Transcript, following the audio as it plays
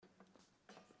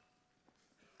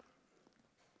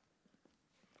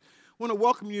want to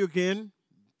welcome you again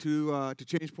to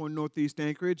Change Point Northeast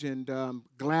Anchorage, and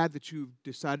glad that you've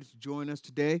decided to join us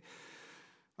today.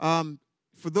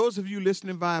 For those of you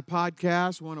listening via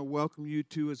podcast, I want to welcome you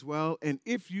too as well. And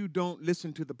if you don't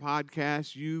listen to the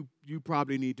podcast, you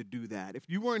probably need to do that. If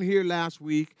you weren't here last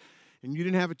week and you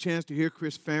didn't have a chance to hear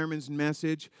Chris Fairman's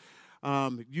message,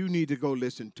 you need to go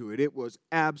listen to it. It was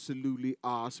absolutely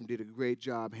awesome. Did a great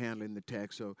job handling the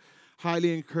text. So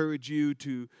highly encourage you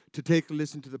to take a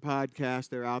listen to the podcast.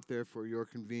 They're out there for your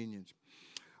convenience.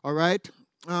 All right.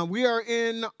 We are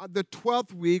in the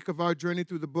 12th week of our journey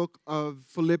through the book of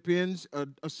Philippians,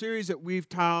 a series that we've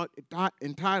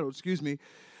entitled,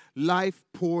 Life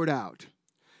Poured Out.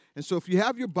 And so if you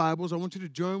have your Bibles, I want you to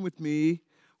join with me,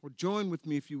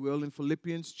 if you will, in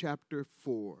Philippians chapter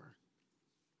 4.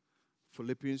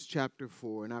 Philippians chapter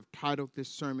 4. And I've titled this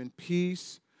sermon,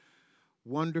 Peace,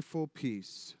 Wonderful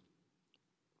Peace.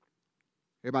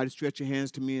 Everybody stretch your hands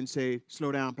to me and say,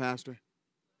 slow down, Pastor.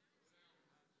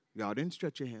 Y'all didn't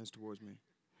stretch your hands towards me.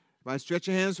 Everybody stretch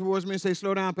your hands towards me and say,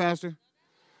 slow down, Pastor.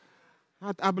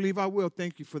 I believe I will.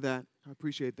 Thank you for that. I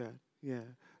appreciate that. Yeah.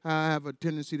 I have a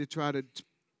tendency to try to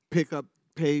pick up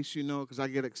pace, because I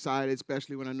get excited,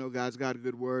 especially when I know God's got a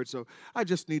good word. So I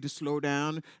just need to slow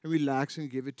down and relax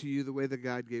and give it to you the way that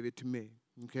God gave it to me.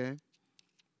 Okay?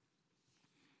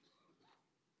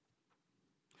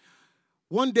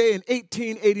 One day in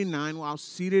 1889, while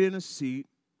seated in a seat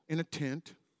in a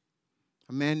tent,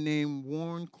 a man named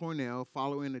Warren Cornell,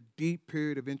 following a deep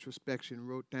period of introspection,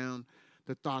 wrote down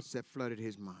the thoughts that flooded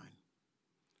his mind.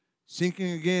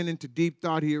 Sinking again into deep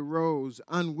thought, he arose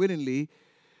unwittingly,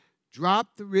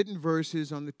 dropped the written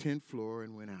verses on the tent floor,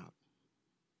 and went out.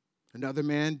 Another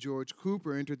man, George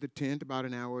Cooper, entered the tent about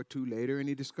an hour or two later, and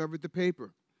he discovered the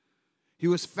paper. He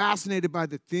was fascinated by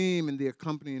the theme and the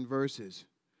accompanying verses.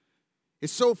 It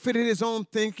so fitted his own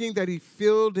thinking that he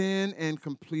filled in and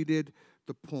completed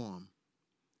the poem.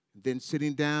 Then,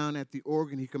 sitting down at the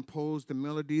organ, he composed the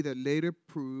melody that later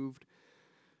proved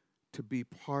to be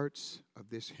parts of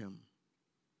this hymn.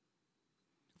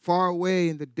 Far away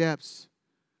in the depths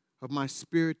of my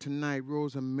spirit tonight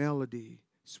rose a melody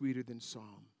sweeter than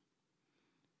song.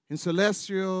 In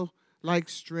celestial-like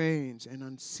strains and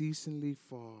unceasingly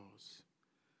falls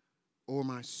o'er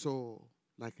my soul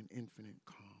like an infinite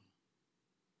calm.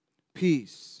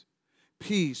 Peace,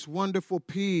 peace, wonderful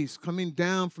peace coming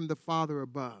down from the Father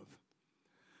above.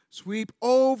 Sweep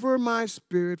over my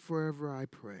spirit forever, I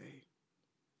pray,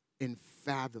 in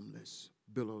fathomless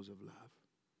billows of love.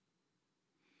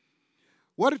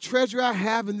 What a treasure I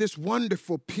have in this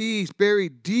wonderful peace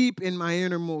buried deep in my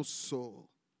innermost soul,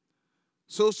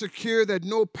 so secure that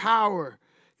no power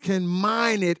can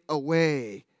mine it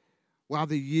away while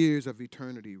the years of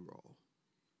eternity roll.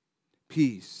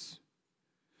 Peace.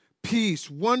 Peace,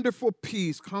 wonderful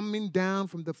peace coming down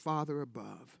from the Father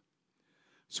above.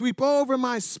 Sweep over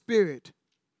my spirit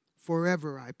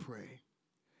forever, I pray,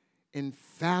 in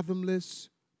fathomless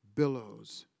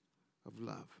billows of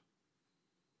love.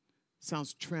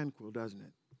 Sounds tranquil, doesn't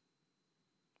it?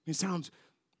 It sounds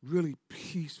really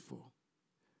peaceful,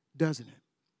 doesn't it?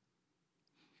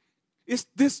 It's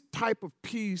this type of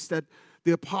peace that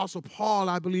the Apostle Paul,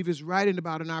 I believe, is writing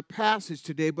about in our passage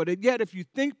today. But yet, if you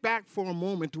think back for a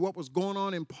moment to what was going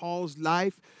on in Paul's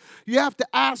life, you have to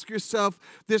ask yourself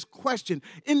this question.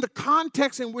 In the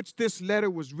context in which this letter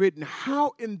was written,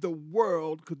 how in the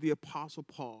world could the Apostle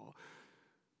Paul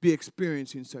be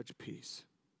experiencing such peace?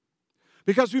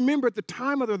 Because remember, at the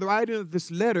time of the writing of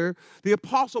this letter, the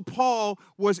Apostle Paul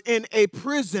was in a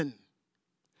prison,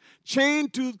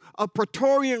 chained to a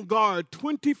Praetorian guard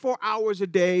 24 hours a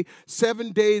day,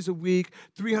 7 days a week,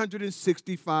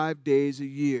 365 days a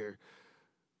year.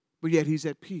 But yet he's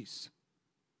at peace.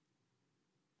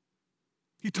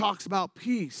 He talks about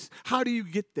peace. How do you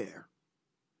get there?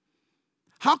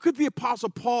 How could the Apostle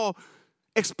Paul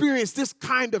experience this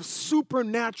kind of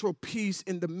supernatural peace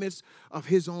in the midst of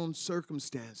his own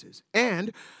circumstances?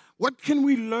 And what can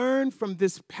we learn from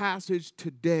this passage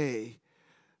today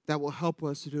that will help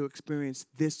us to experience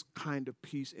this kind of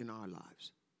peace in our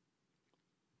lives?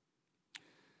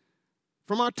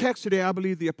 From our text today, I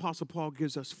believe the Apostle Paul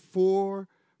gives us 4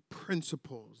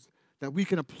 principles that we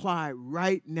can apply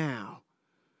right now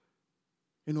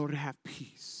in order to have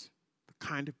peace, the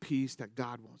kind of peace that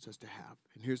God wants us to have.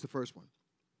 And here's the first one.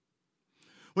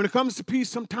 When it comes to peace,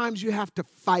 sometimes you have to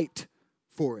fight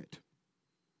for it.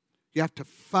 You have to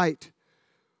fight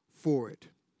for it.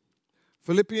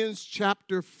 Philippians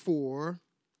chapter 4,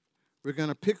 we're going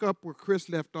to pick up where Chris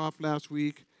left off last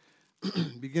week,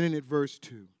 beginning at verse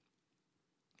 2.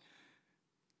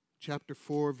 Chapter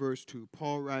 4, verse 2,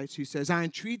 Paul writes, he says, I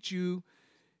entreat you,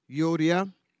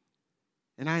 Euodia,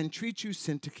 And I entreat you,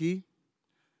 Syntyche,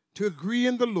 to agree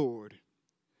in the Lord.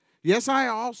 Yes, I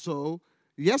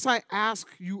ask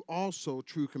you also,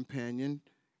 true companion,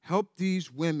 help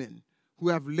these women who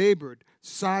have labored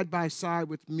side by side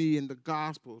with me in the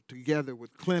gospel, together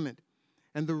with Clement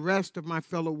and the rest of my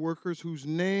fellow workers whose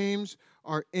names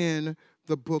are in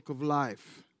the book of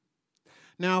life.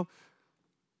 Now,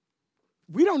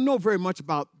 we don't know very much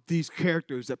about these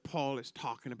characters that Paul is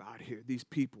talking about here, these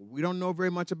people. We don't know very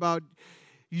much about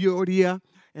Euodia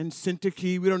and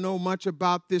Syntyche. We don't know much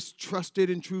about this trusted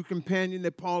and true companion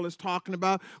that Paul is talking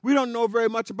about. We don't know very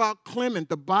much about Clement.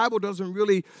 The Bible doesn't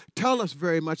really tell us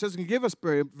very much, doesn't give us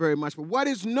very much. But what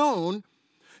is known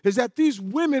is that these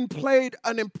women played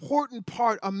an important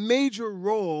part, a major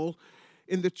role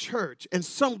in the church, and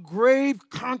some grave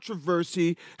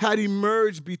controversy had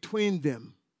emerged between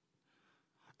them.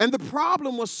 And the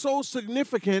problem was so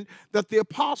significant that the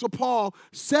Apostle Paul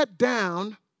sat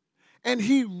down and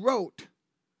he wrote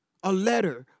a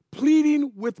letter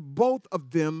pleading with both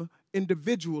of them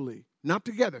individually, not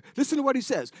together. Listen to what he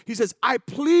says. He says, I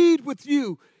plead with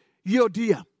you,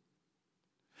 Euodia,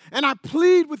 and I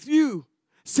plead with you,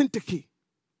 Syntyche.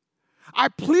 I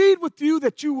plead with you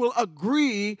that you will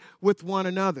agree with one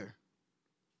another.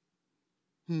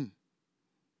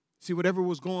 See, whatever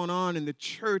was going on in the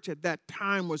church at that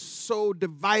time was so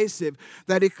divisive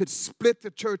that it could split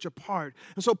the church apart.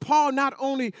 And so Paul not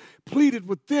only pleaded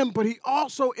with them, but he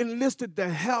also enlisted the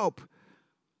help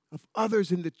of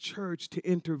others in the church to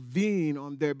intervene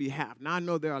on their behalf. Now, I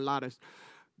know there are a lot of,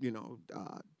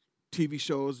 TV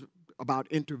shows about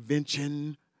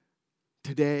intervention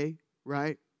today,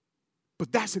 right?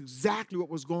 But that's exactly what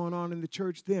was going on in the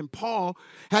church then. Paul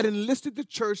had enlisted the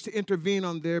church to intervene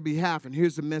on their behalf. And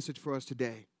here's the message for us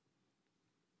today.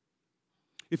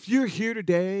 If you're here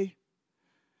today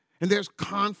and there's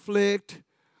conflict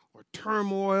or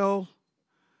turmoil,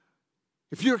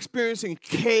 if you're experiencing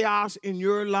chaos in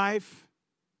your life,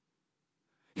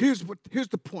 here's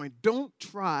the point. Don't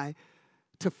try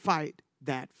to fight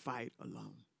that fight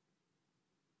alone.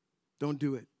 Don't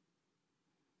do it.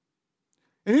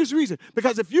 And here's the reason.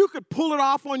 Because if you could pull it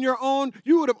off on your own,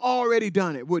 you would have already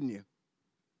done it, wouldn't you?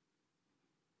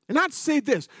 And I'd say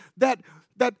this, that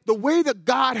the way that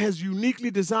God has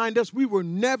uniquely designed us, we were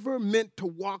never meant to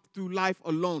walk through life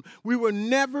alone. We were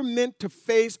never meant to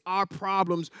face our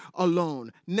problems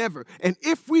alone. Never. And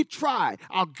if we try,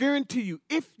 I'll guarantee you,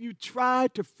 if you try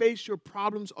to face your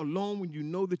problems alone when you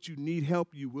know that you need help,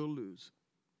 you will lose.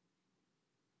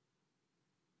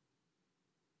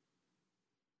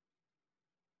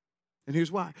 And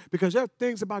here's why. Because there are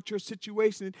things about your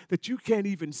situation that you can't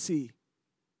even see.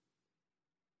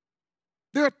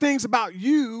 There are things about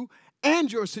you and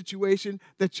your situation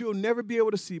that you'll never be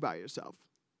able to see by yourself.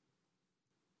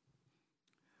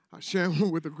 I was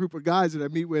sharing with a group of guys that I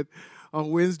meet with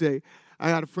on Wednesday. I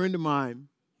got a friend of mine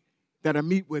that I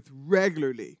meet with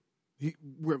regularly.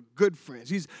 We're good friends.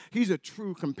 He's a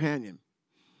true companion.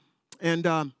 And,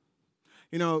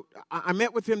 I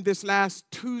met with him this last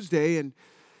Tuesday, and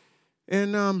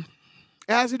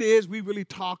as it is, we really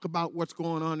talk about what's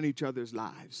going on in each other's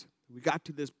lives. We got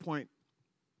to this point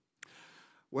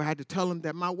where I had to tell him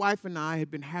that my wife and I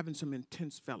had been having some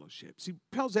intense fellowship. See,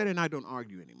 Pelzetta and I don't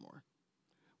argue anymore.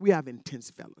 We have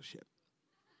intense fellowship.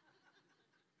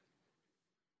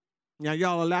 Now,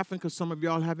 y'all are laughing because some of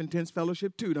y'all have intense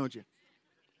fellowship too, don't you?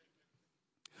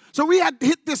 So we had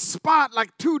hit this spot, like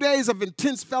 2 days of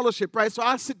intense fellowship, right? So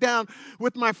I sit down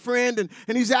with my friend,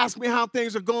 and he's asking me how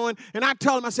things are going. And I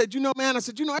tell him, I said,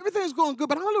 everything's going good,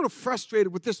 but I'm a little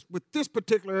frustrated with this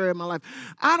particular area of my life.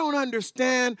 I don't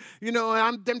understand,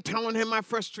 I'm telling him my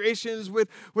frustrations with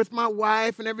my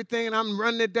wife and everything, and I'm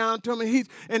running it down to him.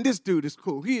 And this dude is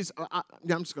cool.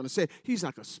 I'm just going to say, he's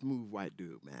like a smooth white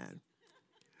dude, man.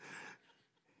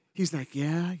 He's like,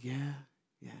 yeah.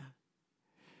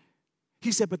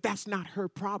 He said, but that's not her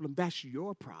problem. That's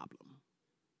your problem.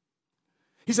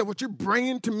 He said, what you're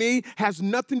bringing to me has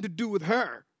nothing to do with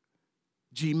her,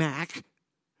 G-Mac.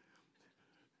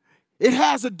 It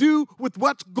has to do with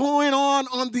what's going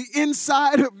on the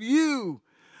inside of you.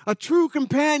 A true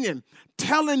companion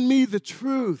telling me the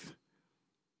truth.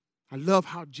 I love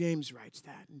how James writes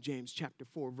that in James chapter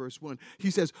 4, verse 1.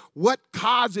 He says, what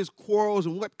causes quarrels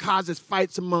and what causes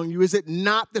fights among you? Is it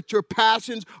not that your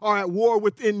passions are at war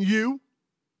within you?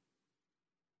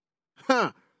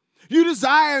 You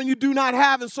desire and you do not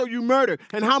have, and so you murder.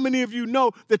 And how many of you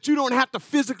know that you don't have to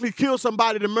physically kill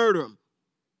somebody to murder them?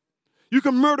 You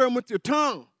can murder them with your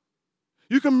tongue.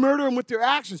 You can murder them with your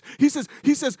actions. He says,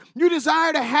 you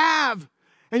desire to have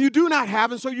and you do not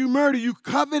have, and so you murder. You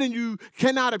covet and you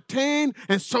cannot obtain,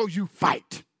 and so you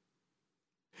fight.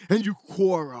 and you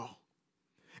quarrel.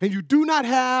 And you do not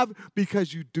have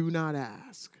because you do not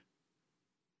ask.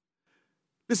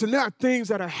 Listen, there are things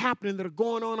that are happening that are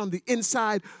going on the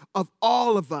inside of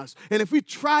all of us. And if we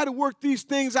try to work these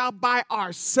things out by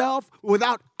ourselves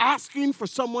without asking for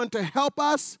someone to help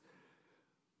us,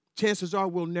 chances are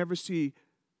we'll never see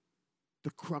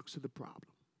the crux of the problem.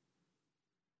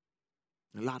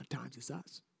 A lot of times it's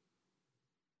us.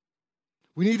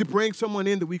 We need to bring someone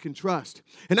in that we can trust.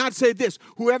 And I'd say this,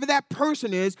 whoever that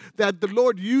person is that the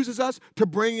Lord uses us to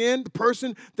bring in, the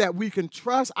person that we can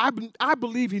trust, I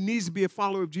believe he needs to be a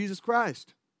follower of Jesus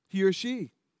Christ, he or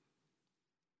she.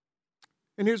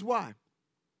 And here's why.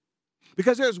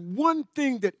 Because there's one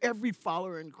thing that every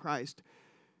follower in Christ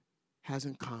has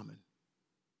in common,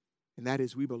 and that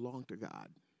is we belong to God,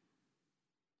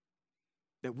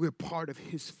 that we're part of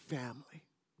his family.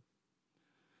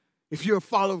 If you're a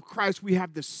follower of Christ, we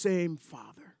have the same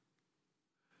Father.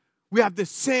 We have the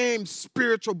same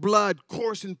spiritual blood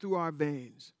coursing through our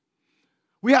veins.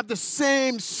 We have the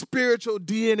same spiritual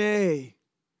DNA.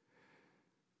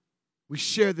 We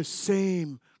share the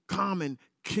same common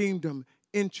kingdom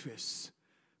interests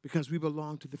because we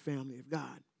belong to the family of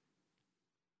God.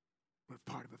 We're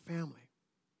part of a family.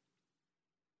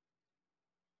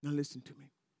 Now listen to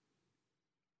me.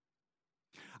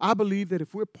 I believe that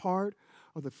if we're part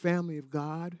of the family of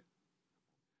God,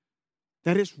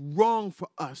 that it's wrong for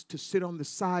us to sit on the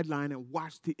sideline and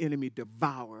watch the enemy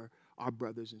devour our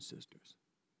brothers and sisters.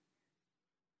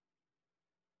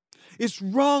 It's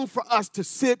wrong for us to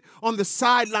sit on the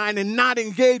sideline and not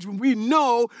engage when we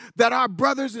know that our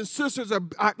brothers and sisters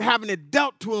are having it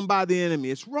dealt to them by the enemy.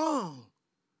 It's wrong.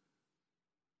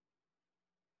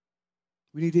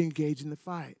 We need to engage in the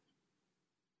fight.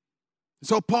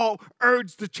 So Paul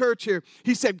urged the church here.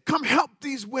 He said, come help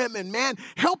these women, man.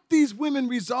 Help these women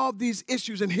resolve these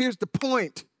issues. And here's the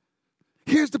point.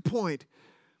 Here's the point.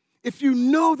 If you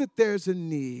know that there's a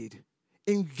need,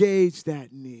 engage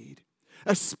that need.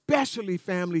 Especially,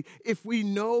 family, if we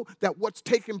know that what's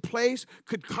taking place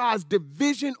could cause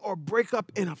division or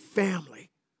breakup in a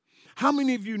family. How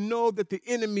many of you know that the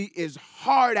enemy is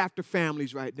hard after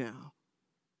families right now?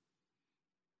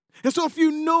 And so if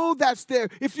you know that's there,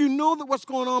 if you know that what's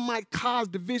going on might cause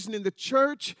division in the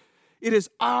church, it is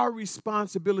our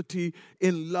responsibility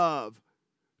in love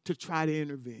to try to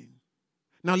intervene.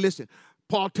 Now listen,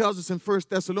 Paul tells us in 1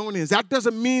 Thessalonians, that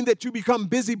doesn't mean that you become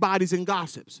busybodies and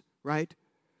gossips, right?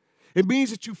 It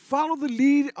means that you follow the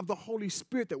lead of the Holy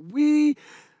Spirit, that we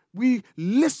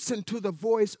listen to the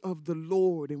voice of the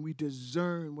Lord and we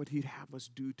discern what he'd have us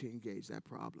do to engage that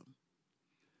problem.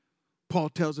 Paul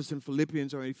tells us in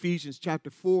Philippians or Ephesians chapter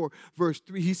 4, verse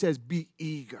 3, he says, be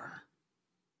eager.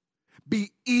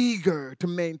 Be eager to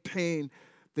maintain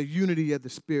the unity of the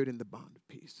Spirit in the bond of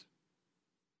peace.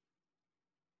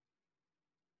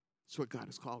 That's what God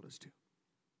has called us to.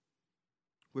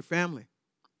 We're family.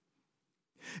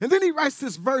 And then he writes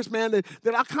this verse, man,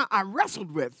 that I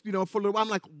wrestled with, for a little while. I'm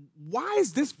like, why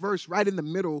is this verse right in the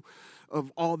middle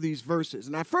of all these verses?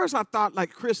 And at first I thought,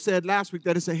 like Chris said last week,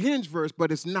 that it's a hinge verse,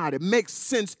 but it's not. It makes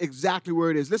sense exactly where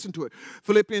it is. Listen to it.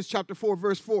 Philippians chapter 4,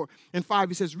 verse 4 and 5,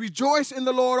 he says, rejoice in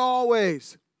the Lord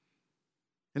always.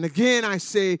 And again I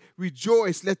say,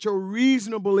 rejoice. Let your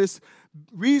reasonableness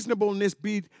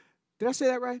be, did I say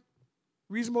that right?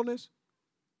 Reasonableness?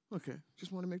 Okay,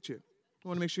 just want to make sure. I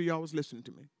want to make sure y'all was listening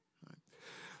to me. All right.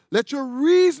 Let your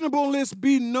reasonableness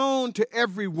be known to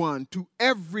everyone. To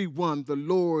everyone, the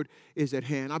Lord is at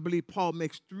hand. I believe Paul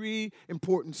makes three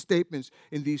important statements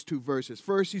in these two verses.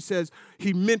 First,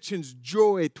 he mentions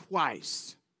joy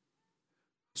twice.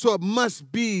 So it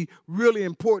must be really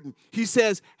important. He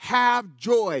says, have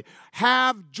joy.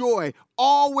 Have joy.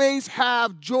 Always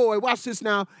have joy. Watch this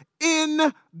now. In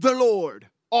the Lord.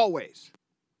 Always.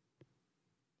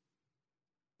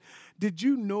 Did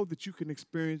you know that you can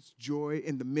experience joy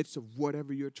in the midst of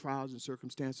whatever your trials and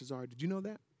circumstances are? Did you know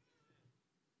that?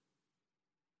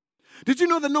 Did you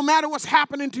know that no matter what's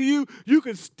happening to you, you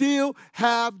can still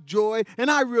have joy?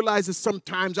 And I realize that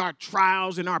sometimes our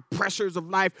trials and our pressures of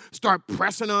life start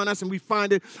pressing on us and we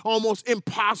find it almost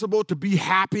impossible to be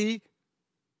happy.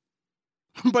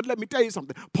 But let me tell you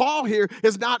something. Paul here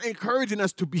is not encouraging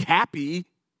us to be happy.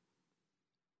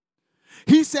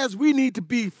 He says we need to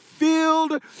be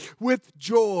filled with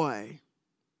joy.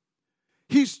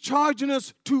 He's charging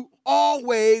us to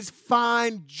always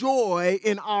find joy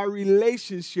in our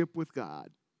relationship with God,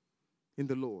 in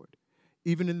the Lord,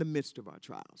 even in the midst of our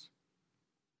trials.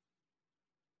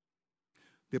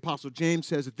 The Apostle James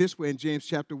says it this way in James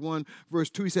chapter 1, verse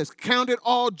 2. He says, count it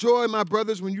all joy, my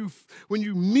brothers, when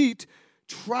you meet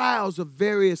trials of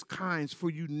various kinds, for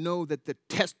you know that the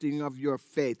testing of your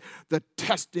faith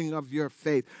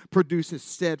produces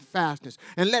steadfastness.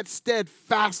 And let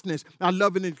steadfastness, I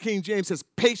love it in King James, says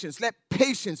patience.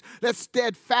 Let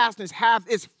steadfastness have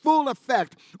its full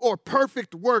effect, or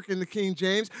perfect work in the King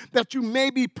James, that you may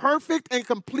be perfect and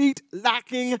complete,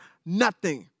 lacking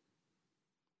nothing.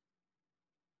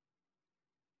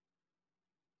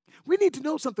 We need to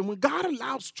know something. When God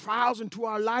allows trials into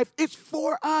our life, it's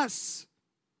for us.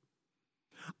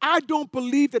 I don't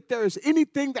believe that there is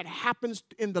anything that happens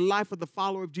in the life of the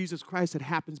follower of Jesus Christ that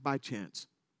happens by chance.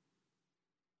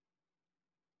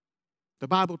 The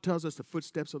Bible tells us the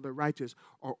footsteps of the righteous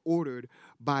are ordered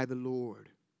by the Lord.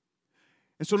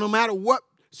 And so no matter what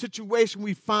situation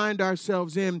we find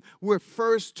ourselves in, we're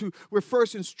first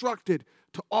instructed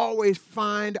to always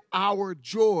find our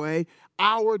joy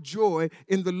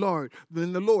in the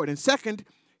Lord. And second,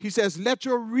 he says, let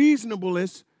your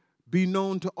reasonableness be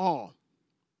known to all.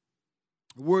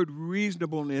 The word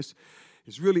reasonableness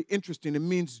is really interesting. It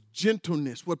means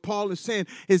gentleness. What Paul is saying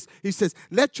is, he says,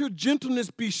 let your gentleness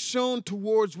be shown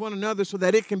towards one another so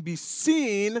that it can be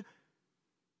seen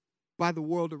by the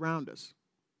world around us.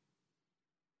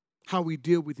 How we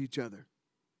deal with each other.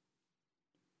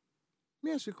 Let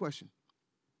me ask you a question.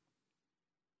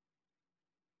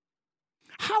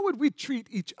 How would we treat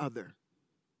each other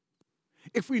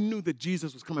if we knew that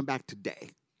Jesus was coming back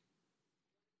today?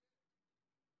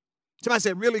 Somebody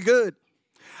said, really good.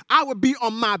 I would be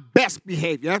on my best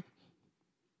behavior.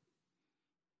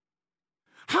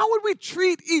 How would we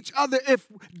treat each other if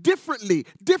differently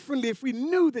if we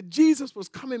knew that Jesus was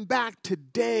coming back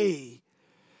today?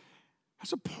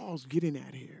 That's what Paul's getting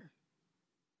at here.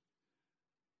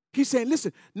 He's saying,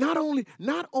 listen, not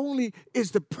only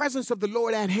is the presence of the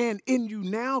Lord at hand in you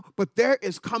now, but there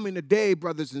is coming a day,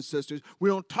 brothers and sisters. We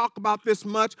don't talk about this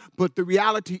much, but the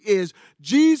reality is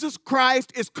Jesus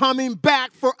Christ is coming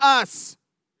back for us.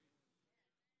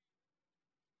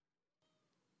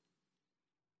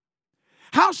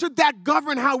 How should that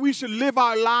govern how we should live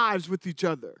our lives with each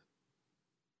other?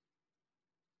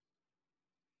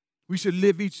 We should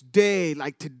live each day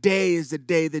like today is the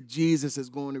day that Jesus is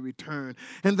going to return.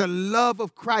 And the love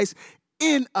of Christ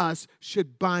in us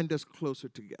should bind us closer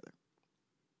together.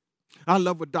 I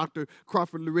love what Dr.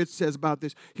 Crawford Loritz says about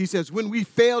this. He says, when we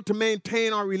fail to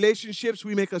maintain our relationships,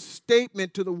 we make a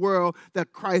statement to the world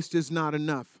that Christ is not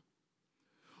enough.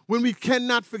 When we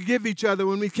cannot forgive each other,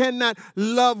 when we cannot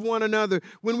love one another,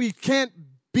 when we can't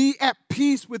be at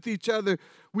peace with each other,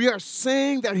 we are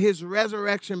saying that his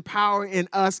resurrection power in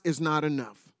us is not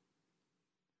enough.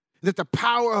 That the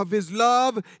power of his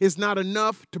love is not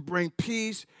enough to bring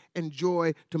peace and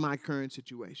joy to my current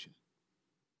situation.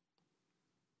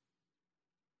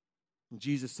 And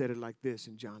Jesus said it like this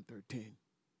in John 13.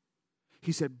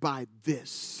 He said, by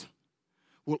this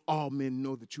will all men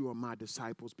know that you are my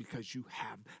disciples, because you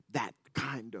have that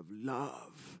kind of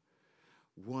love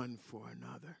one for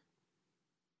another.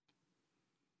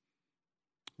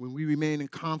 When we remain in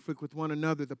conflict with one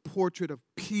another, the portrait of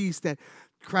peace that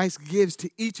Christ gives to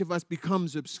each of us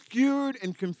becomes obscured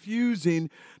and confusing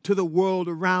to the world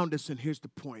around us. And here's the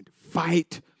point: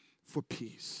 fight for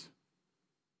peace.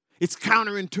 It's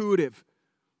counterintuitive.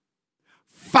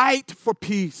 Fight for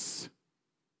peace.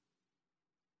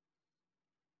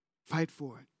 Fight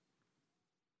for it.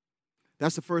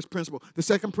 That's the first principle. The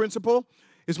second principle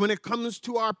is, when it comes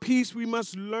to our peace, we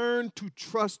must learn to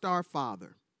trust our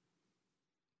Father.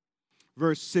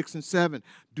 Verse 6 and 7,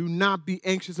 do not be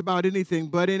anxious about anything,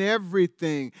 but in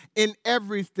everything,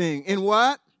 in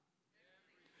what?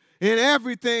 In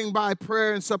everything by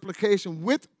prayer and supplication,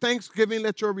 with thanksgiving,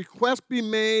 let your request be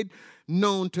made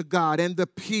known to God, and the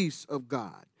peace of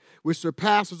God, which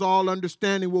surpasses all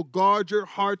understanding, will guard your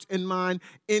hearts and mind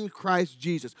in Christ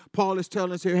Jesus. Paul is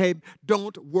telling us here, hey,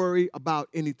 don't worry about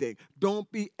anything. Don't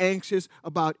be anxious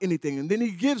about anything. And then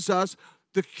he gives us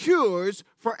the cures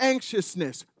for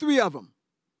anxiousness, 3 of them.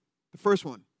 The first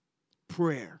one,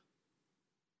 prayer.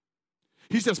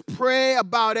 He says, pray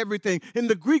about everything. In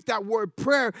the Greek, that word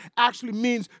prayer actually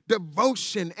means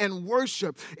devotion and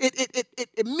worship.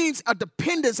 It means a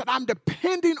dependence, that I'm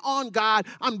depending on God.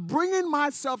 I'm bringing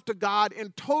myself to God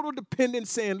in total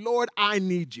dependence, saying, Lord, I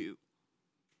need you.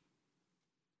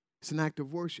 It's an act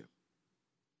of worship.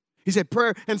 He said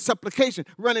prayer and supplication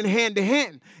running hand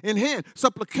in hand.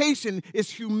 Supplication is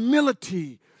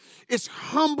humility. It's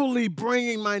humbly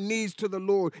bringing my needs to the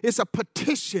Lord. It's a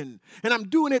petition. And I'm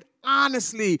doing it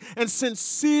honestly and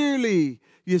sincerely,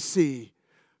 you see.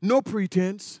 No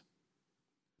pretense.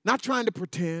 Not trying to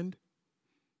pretend.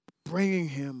 Bringing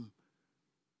him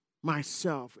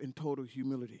myself in total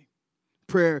humility.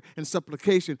 prayer and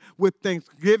supplication with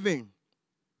thanksgiving,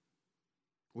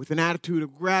 with an attitude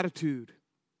of gratitude,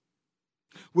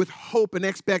 with hope and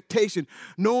expectation,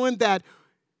 knowing that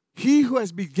he who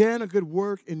has begun a good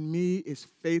work in me is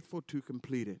faithful to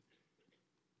complete it.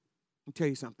 Let me tell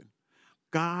you something.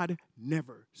 God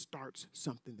never starts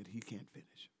something that he can't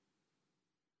finish.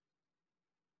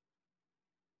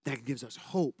 That gives us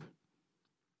hope.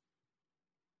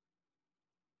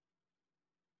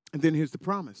 And then here's the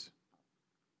promise.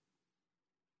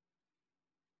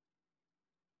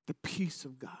 The peace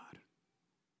of God.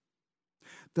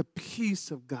 The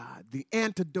peace of God, the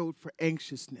antidote for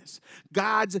anxiousness.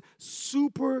 God's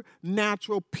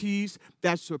supernatural peace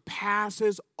that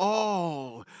surpasses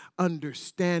all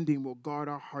understanding will guard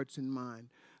our hearts and mind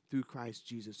through Christ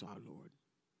Jesus our Lord.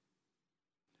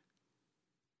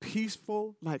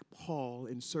 Peaceful like Paul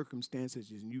in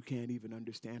circumstances and you can't even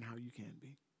understand how you can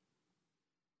be.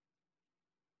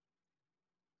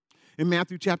 In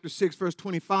Matthew chapter 6, verse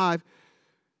 25,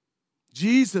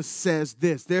 Jesus says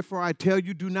this, therefore I tell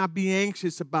you, do not be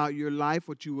anxious about your life,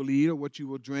 what you will eat or what you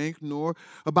will drink, nor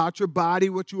about your body,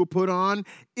 what you will put on.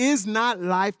 Is not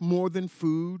life more than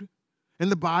food,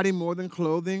 and the body more than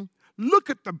clothing? Look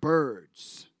at the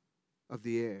birds of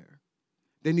the air.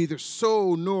 They neither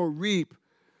sow nor reap,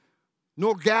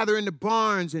 nor gather into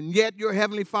barns, and yet your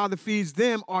heavenly Father feeds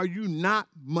them. Are you not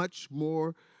much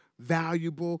more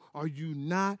valuable? Are you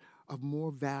not of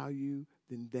more value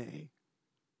than they?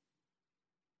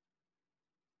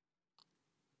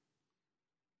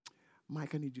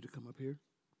 Mike, I need you to come up here.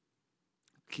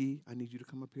 Key, I need you to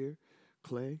come up here.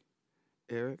 Clay,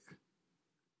 Eric,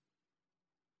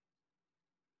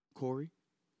 Corey,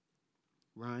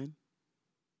 Ryan.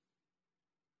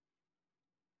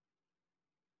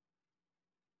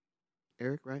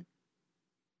 Eric, right?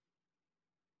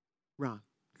 Ron,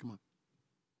 come on.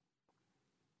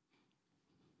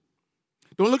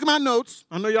 Don't look at my notes.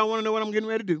 I know y'all want to know what I'm getting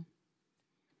ready to do.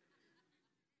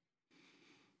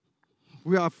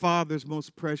 We are our Father's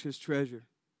most precious treasure.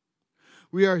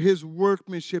 We are his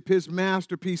workmanship, his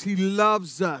masterpiece. He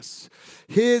loves us.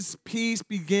 His peace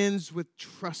begins with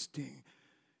trusting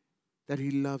that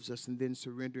he loves us and then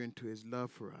surrendering to his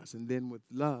love for us. And then with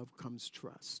love comes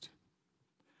trust.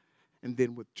 And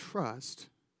then with trust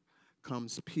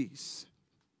comes peace.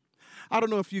 I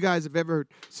don't know if you guys have ever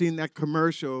seen that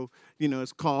commercial,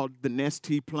 it's called the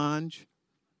Nestea Plunge,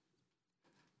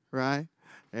 right?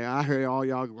 Yeah, I heard all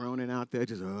y'all groaning out there,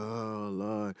 just, oh,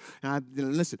 Lord. And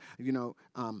listen,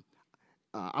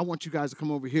 I want you guys to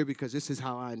come over here because this is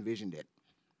how I envisioned it.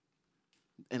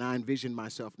 And I envisioned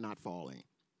myself not falling.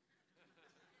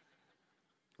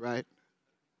 Right?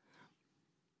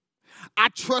 I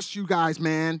trust you guys,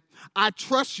 man. I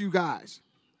trust you guys,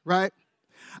 right?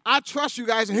 I trust you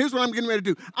guys, and here's what I'm getting ready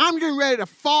to do. I'm getting ready to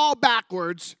fall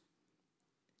backwards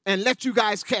and let you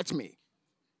guys catch me,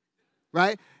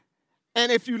 right? And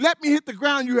if you let me hit the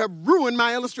ground, you have ruined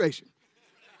my illustration.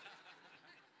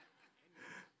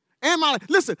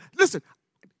 Listen,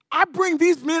 I bring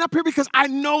these men up here because I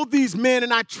know these men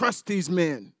and I trust these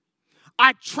men.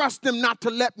 I trust them not to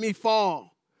let me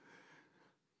fall.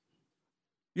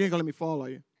 You ain't gonna let me fall, are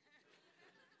you?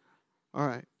 All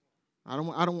right. I don't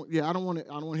want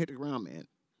to hit the ground, man.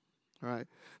 All right.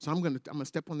 So I'm gonna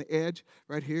step on the edge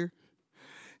right here.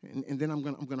 And then I'm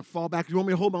gonna fall back. You want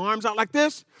me to hold my arms out like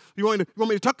this? You want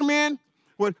me to tuck them in?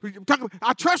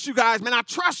 I trust you guys, man. I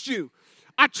trust you.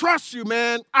 I trust you,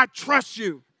 man. I trust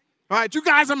you. All right, you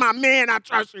guys are my men. I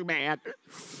trust you, man.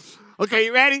 Okay,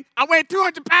 you ready? I weigh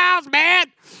 200 pounds, man.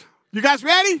 You guys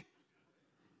ready?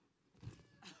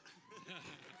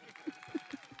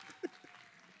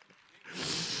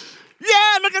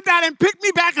 Yeah, look at that, and pick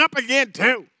me back up again,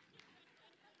 too.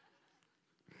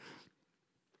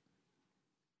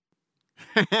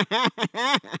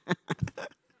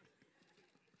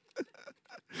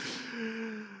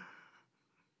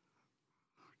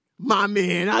 My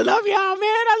man, I love y'all, man.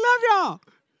 I love y'all.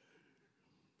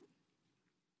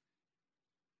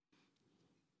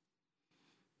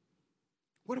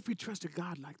 What if we trusted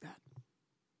God like that?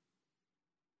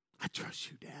 I trust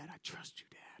you, Dad. I trust you,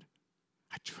 Dad.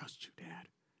 I trust you, Dad.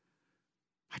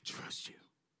 I trust you.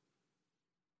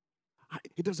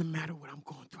 It doesn't matter what I'm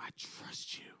going through. I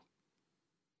trust you.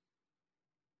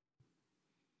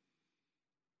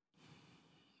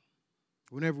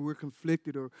 Whenever we're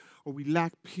conflicted or we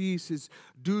lack peace, is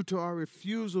due to our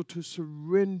refusal to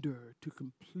surrender, to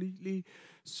completely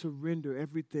surrender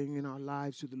everything in our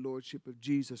lives to the Lordship of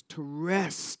Jesus, to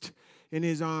rest in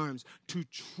his arms, to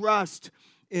trust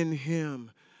in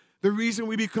him. The reason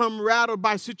we become rattled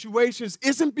by situations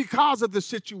isn't because of the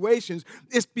situations.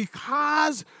 It's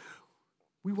because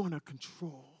We want to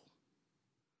control.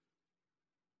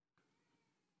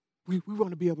 We want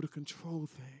to be able to control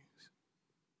things.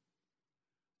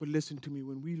 But listen to me,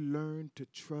 when we learn to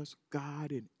trust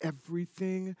God in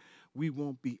everything, we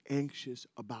won't be anxious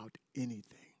about anything.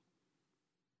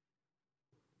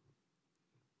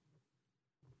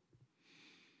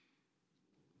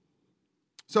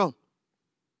 So,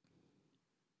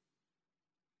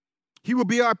 He will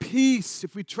be our peace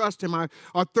if we trust Him. Our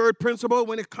third principle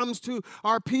when it comes to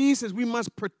our peace is we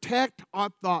must protect our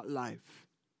thought life.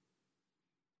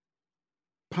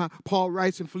 Paul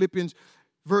writes in Philippians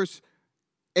verse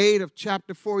 8 of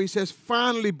chapter 4, he says,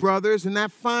 finally, brothers, and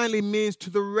that finally means to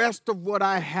the rest of what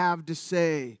I have to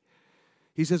say.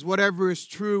 He says, whatever is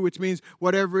true, which means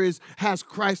whatever has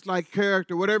Christ-like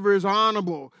character, whatever is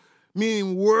honorable,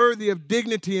 meaning worthy of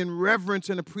dignity and reverence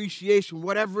and appreciation,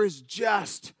 whatever is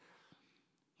just,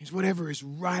 is whatever is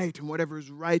right and whatever is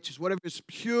righteous, whatever is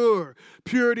pure,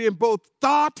 purity in both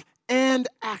thought and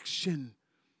action.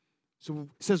 So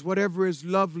it says whatever is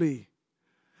lovely.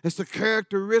 It's the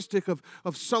characteristic of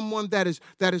someone that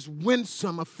is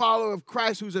winsome, a follower of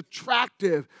Christ who's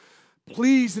attractive,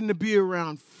 pleasing to be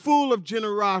around, full of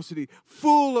generosity,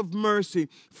 full of mercy,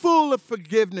 full of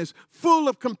forgiveness, full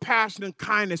of compassion and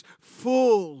kindness,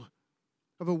 full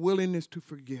of a willingness to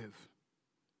forgive.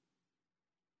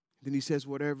 Then he says,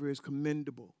 whatever is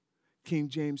commendable. King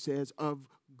James says, of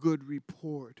good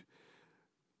report.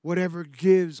 Whatever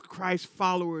gives Christ's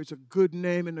followers a good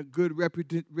name and a good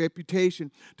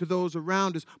reputation to those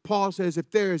around us. Paul says,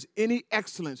 if there is any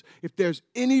excellence, if there's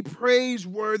any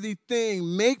praiseworthy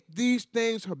thing, make these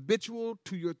things habitual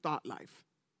to your thought life.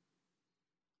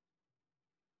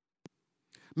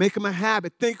 Make them a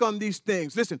habit. Think on these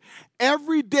things. Listen,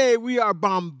 every day we are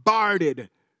bombarded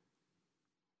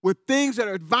with things that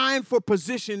are vying for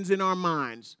positions in our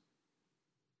minds.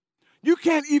 You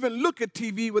can't even look at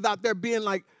TV without there being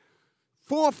like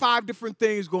 4 or 5 different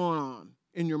things going on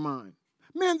in your mind.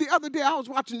 Man, the other day I was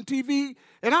watching TV,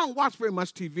 and I don't watch very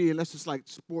much TV unless it's like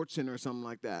SportsCenter or something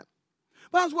like that.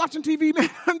 But I was watching TV, man,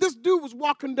 and this dude was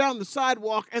walking down the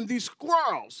sidewalk, and these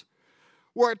squirrels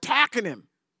were attacking him.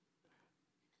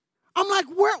 I'm like,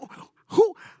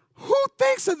 who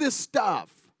thinks of this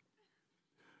stuff?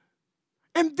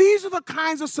 And these are the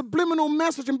kinds of subliminal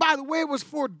message. And by the way, it was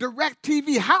for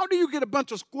DirecTV. How do you get a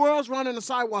bunch of squirrels running the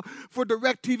sidewalk for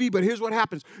DirecTV? But here's what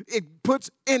happens. It puts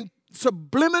in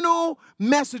subliminal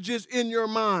messages in your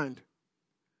mind.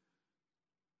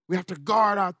 We have to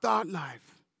guard our thought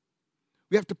life.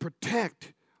 We have to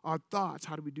protect our thoughts.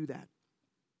 How do we do that?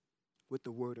 With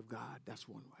the Word of God. That's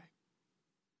one way.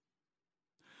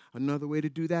 Another way to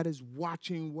do that is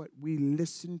watching what we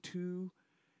listen to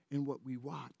and what we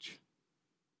watch.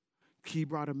 Key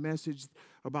brought a message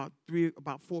about 4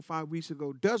 or 5 weeks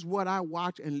ago. Does what I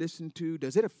watch and listen to,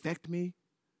 does it affect me?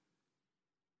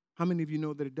 How many of you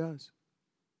know that it does?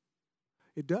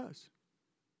 It does.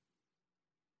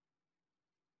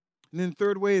 And then the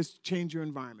third way is change your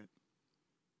environment.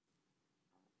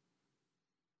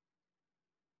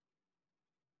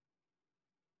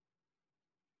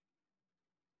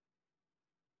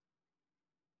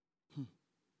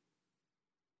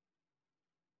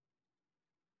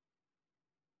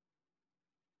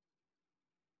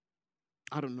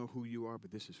 I don't know who you are, but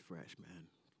this is fresh, man.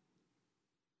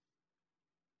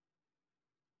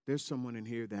 There's someone in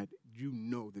here that you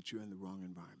know that you're in the wrong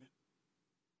environment.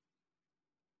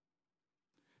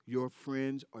 Your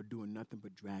friends are doing nothing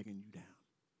but dragging you down.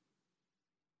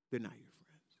 They're not your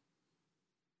friends.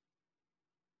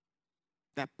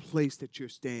 That place that you're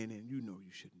staying in, you know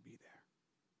you shouldn't be there.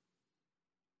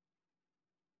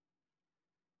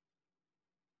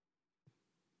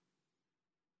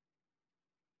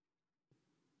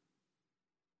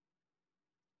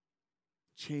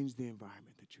 Change the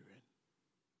environment that you're in.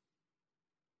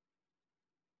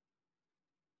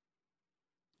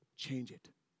 Change it.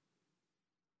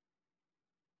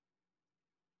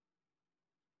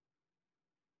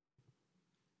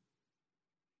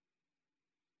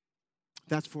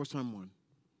 That's for someone.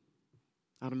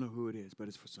 I don't know who it is, but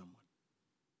it's for someone.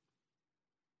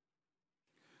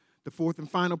 The fourth and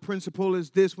final principle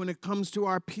is this: when it comes to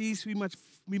our peace, we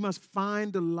must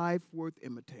find a life worth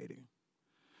imitating.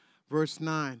 Verse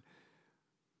 9,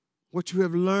 what you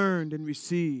have learned and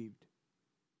received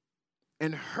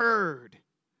and heard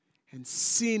and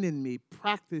seen in me,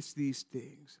 practice these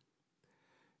things,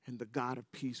 and the God of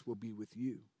peace will be with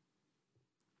you.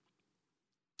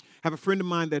 I have a friend of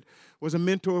mine that was a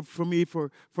mentor for me for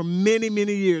many,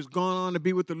 many years, gone on to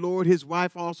be with the Lord. His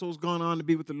wife also has gone on to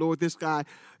be with the Lord. This guy,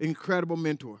 incredible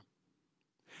mentor.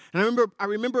 And I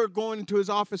remember going into his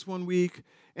office one week,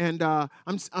 and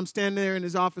I'm standing there in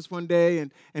his office one day,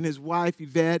 and his wife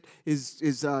Yvette is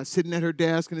sitting at her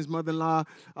desk, and his mother-in-law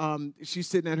she's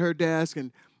sitting at her desk,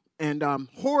 and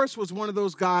Horace was one of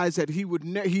those guys that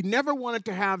he never wanted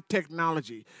to have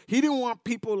technology. He didn't want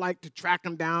people like to track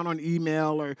him down on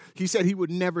email, or he said he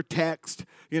would never text,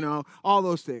 all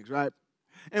those things, right?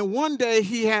 And one day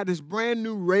he had his brand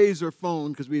new Razor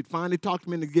phone because we had finally talked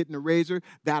him into getting a Razor.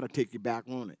 That'll take you back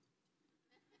on it.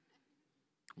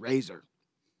 Razor.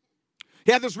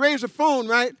 He had this Razor phone,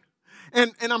 right?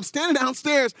 And I'm standing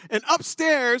downstairs, and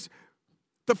upstairs,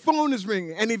 the phone is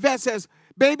ringing. And Yvette says,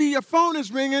 "Baby, your phone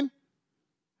is ringing."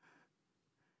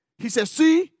 He says,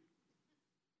 "See?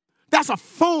 That's a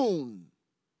phone.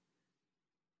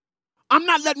 I'm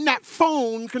not letting that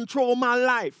phone control my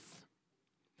life.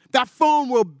 That phone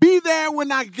will be there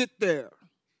when I get there."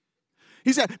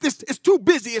 He said, "It's too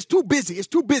busy, it's too busy, it's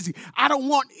too busy. I don't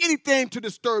want anything to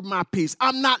disturb my peace.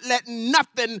 I'm not letting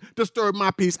nothing disturb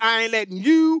my peace. I ain't letting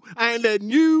you, I ain't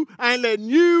letting you, I ain't letting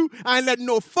you, I ain't letting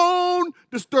no phone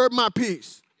disturb my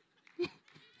peace."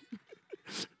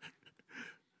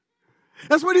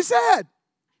 That's what he said.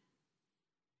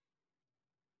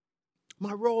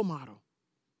 My role model.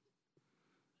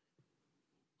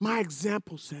 My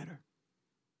example setter.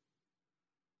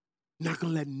 Not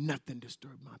going to let nothing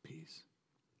disturb my peace.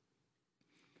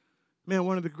 Man,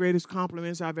 one of the greatest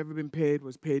compliments I've ever been paid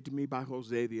was paid to me by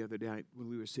Jose the other day when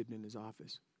we were sitting in his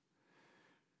office.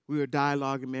 We were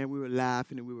dialoguing, man. We were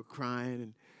laughing and we were crying.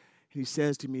 And he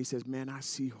says to me, he says, "Man, I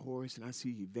see Horace and I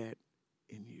see Yvette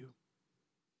in you."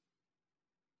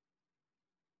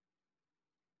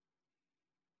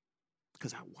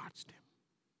 Because I watched him.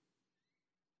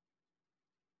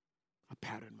 I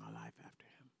patterned my life after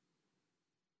him.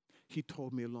 He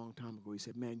told me a long time ago, he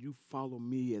said, "Man, you follow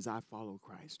me as I follow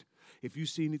Christ. If you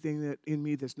see anything that in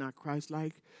me that's not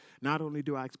Christ-like, not only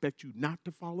do I expect you not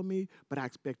to follow me, but I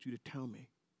expect you to tell me.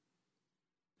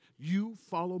 You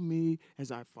follow me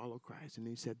as I follow Christ." And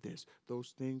he said this,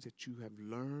 "Those things that you have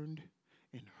learned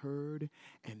and heard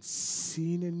and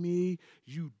seen in me,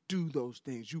 you do those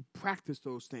things. You practice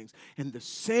those things. And the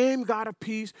same God of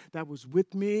peace that was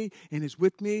with me and is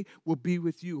with me will be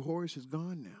with you." Horace is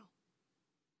gone now.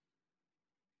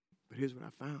 But here's what I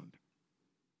found.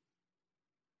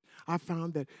 I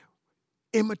found that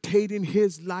imitating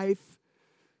his life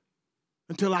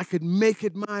until I could make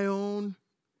it my own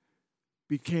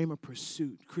became a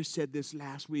pursuit. Chris said this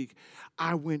last week.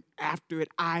 I went after it.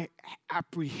 I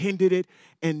apprehended it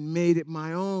and made it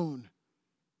my own.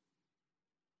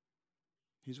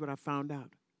 Here's what I found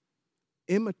out.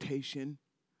 Imitation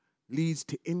leads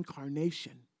to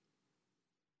incarnation.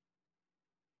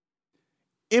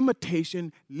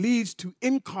 Imitation leads to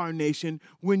incarnation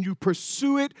when you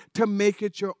pursue it to make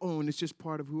it your own. It's just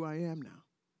part of who I am now.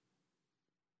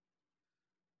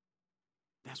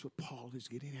 That's what Paul is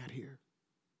getting at here.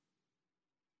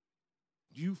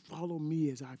 You follow me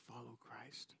as I follow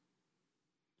Christ.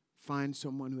 Find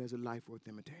someone who has a life worth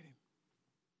imitating.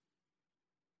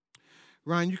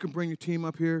 Ryan, you can bring your team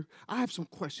up here. I have some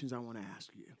questions I want to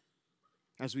ask you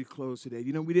as we close today.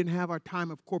 We didn't have our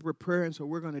time of corporate prayer, and so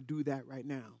we're going to do that right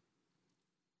now.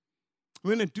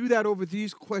 We're going to do that over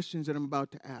these questions that I'm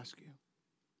about to ask you.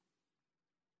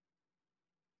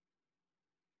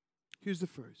 Here's the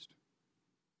first.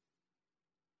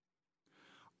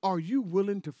 Are you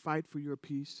willing to fight for your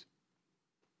peace?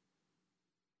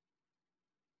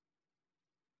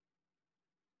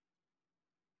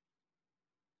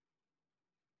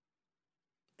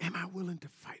 Am I willing to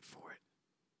fight for it?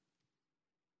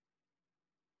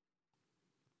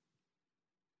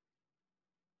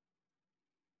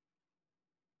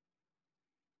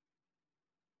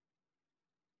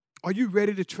 Are you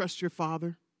ready to trust your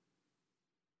Father?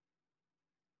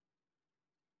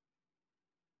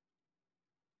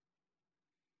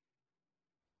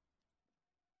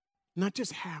 Not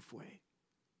just halfway.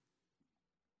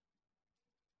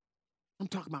 I'm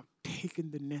talking about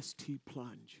taking the Nestea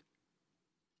plunge.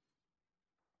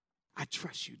 I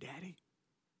trust you, Daddy.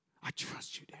 I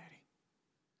trust you, Daddy.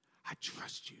 I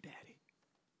trust you, Daddy.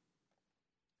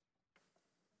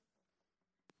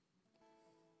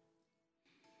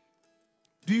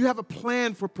 Do you have a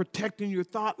plan for protecting your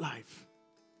thought life?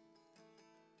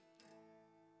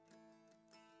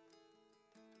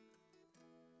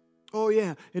 Oh,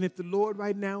 yeah. And if the Lord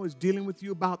right now is dealing with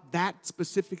you about that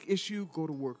specific issue, go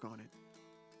to work on it.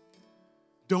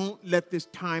 Don't let this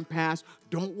time pass.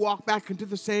 Don't walk back into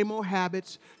the same old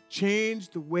habits. Change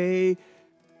the way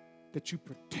that you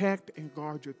protect and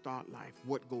guard your thought life.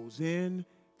 What goes in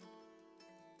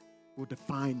will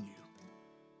define you.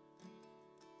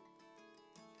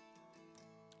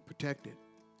 Protect it.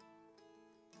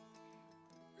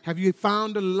 Have you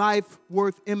found a life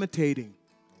worth imitating?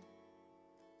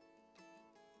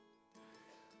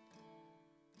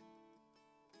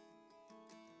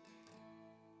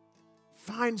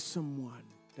 Find someone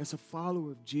that's a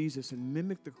follower of Jesus and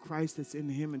mimic the Christ that's in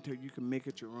him until you can make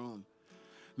it your own.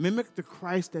 Mimic the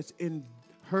Christ that's in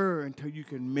her until you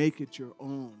can make it your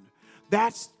own.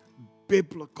 That's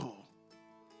biblical.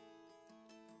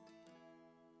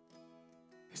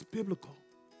 It's biblical.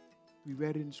 We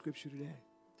read it in Scripture today.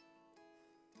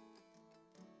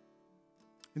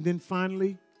 And then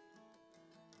finally,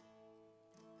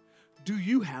 do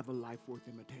you have a life worth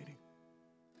imitating?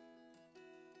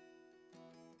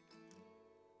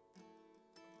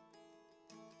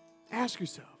 Ask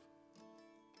yourself,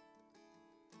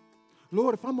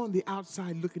 Lord, if I'm on the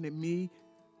outside looking at me,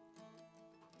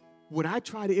 would I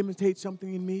try to imitate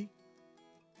something in me?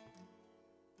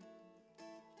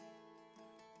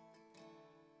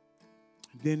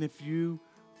 Then if you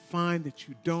find that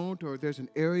you don't, or there's an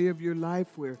area of your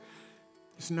life where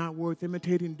it's not worth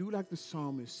imitating, do like the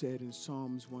psalmist said in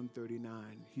Psalms 139.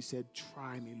 He said,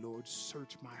 try me, Lord,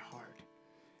 search my heart,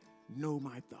 know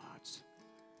my thoughts.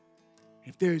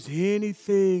 If there's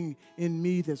anything in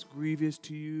me that's grievous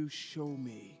to you, show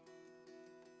me.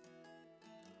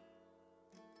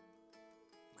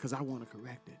 Because I want to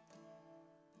correct it.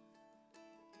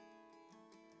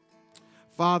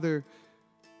 Father,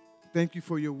 thank you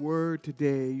for your word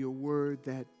today, your word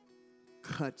that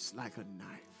cuts like a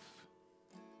knife.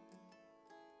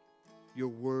 Your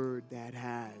word that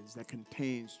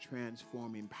contains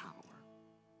transforming power.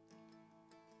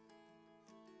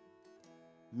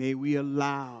 May we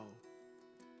allow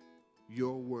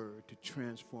your word to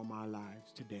transform our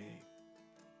lives today.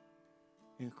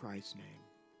 In Christ's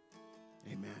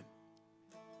name, amen.